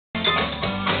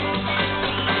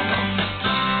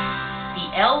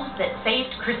that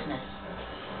saved Christmas.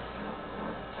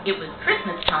 It was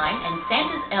Christmas time, and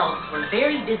Santa's elves were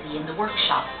very busy in the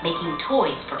workshop making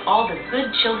toys for all the good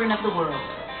children of the world.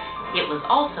 It was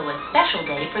also a special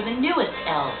day for the newest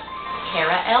elves,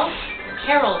 Kara Elf,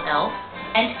 Carol Elf,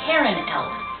 and Karen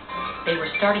Elf. They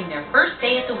were starting their first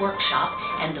day at the workshop,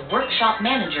 and the workshop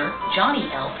manager, Johnny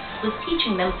Elf, was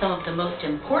teaching them some of the most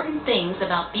important things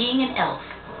about being an elf.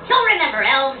 So remember,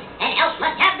 elves, an elf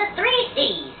must have the 3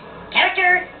 C's: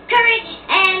 character, courage,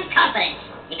 and confidence.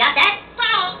 You got that?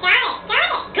 Got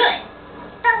it. Good.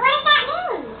 But what does that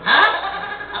mean? Huh?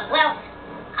 Well,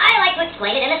 I like to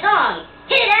explain it in a song.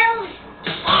 Hit it, elves!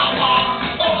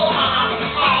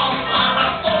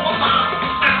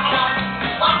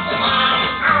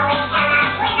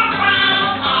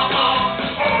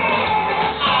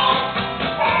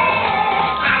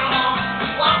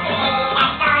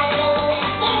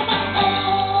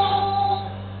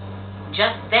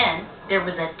 Just then, there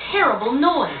was a terrible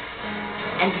noise,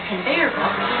 and the conveyor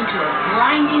belt came to a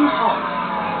grinding halt.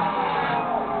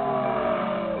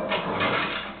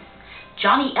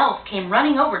 Johnny Elf came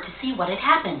running over to see what had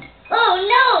happened. Oh,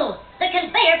 no! The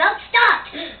conveyor belt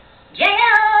stopped!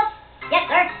 J.L.! Yes,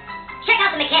 sir? Check out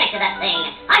the mechanics of that thing.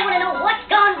 I want to know what's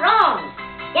gone wrong.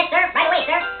 Yes, sir. Right away,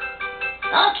 sir.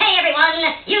 Okay, everyone.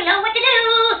 You know what to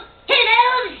do. Hit it,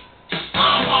 elves!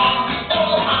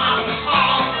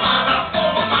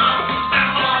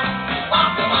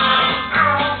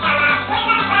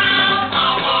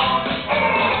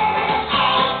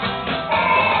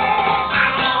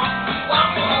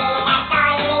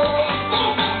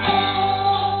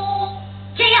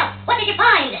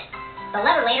 The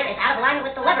leverator is out of alignment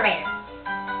with the leverator.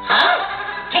 Huh?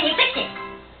 Can you fix it?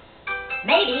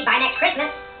 Maybe by next Christmas.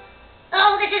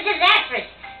 Oh, this is disastrous.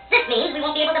 This means we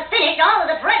won't be able to finish all of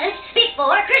the presents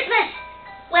before Christmas.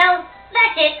 Well,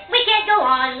 that's it. We can't go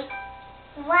on.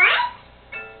 What?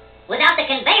 Without the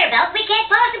conveyor belt, we can't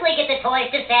possibly get the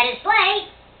toys to Santa's sleigh.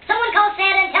 Someone call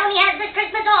Santa and tell him he has this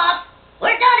Christmas off.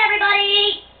 We're done,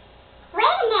 everybody. Wait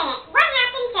a minute. What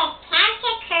happened to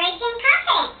character, courage, and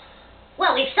confidence?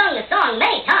 Well, we've sung the song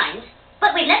many times,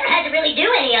 but we've never had to really do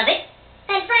any of it.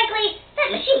 And frankly,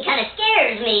 that machine kind of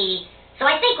scares me. So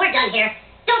I think we're done here.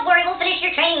 Don't worry, we'll finish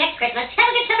your training next Christmas. Have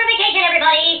a good summer vacation,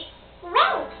 everybody.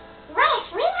 Wait, what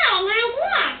if we had an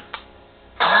idea?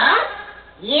 Huh?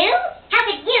 You? How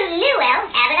could you new elves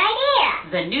have an idea?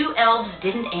 The new elves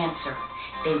didn't answer.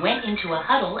 They went into a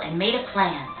huddle and made a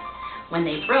plan. When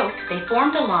they broke, they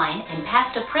formed a line and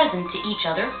passed a present to each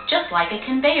other, just like a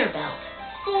conveyor belt.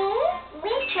 See? We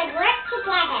could work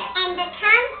together and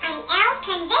become an elf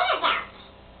conveyor belt.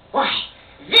 Why,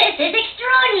 this is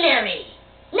extraordinary.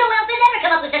 No elf has ever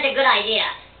come up with such a good idea.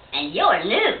 And you're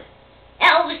new.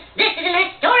 Elves, this is an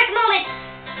historic moment.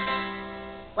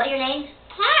 What are your names?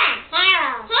 Kara,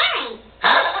 Carol, Karen.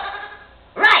 Huh?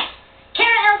 Right.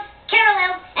 Kara Elf, Carol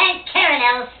Elf, and Karen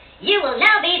Elf. You will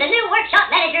now be the new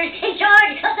workshop managers in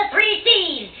charge of the 3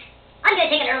 C's. I'm going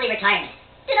to take an early retirement.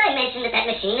 Did I mention that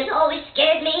machine has always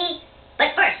scared me?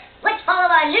 But first, let's follow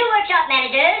our new workshop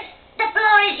managers. The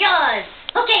floor is yours.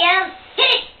 Okay, elves,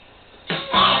 hit it!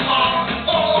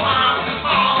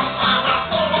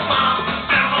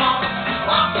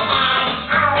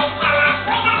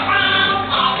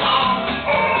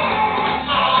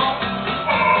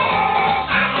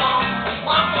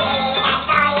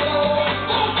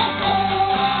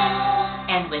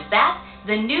 And with that,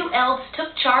 the new elves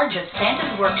took charge of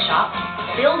Santa's workshop,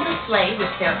 filled the sleigh with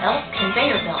their elf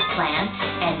conveyor belt plan,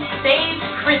 and saved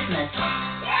Christmas.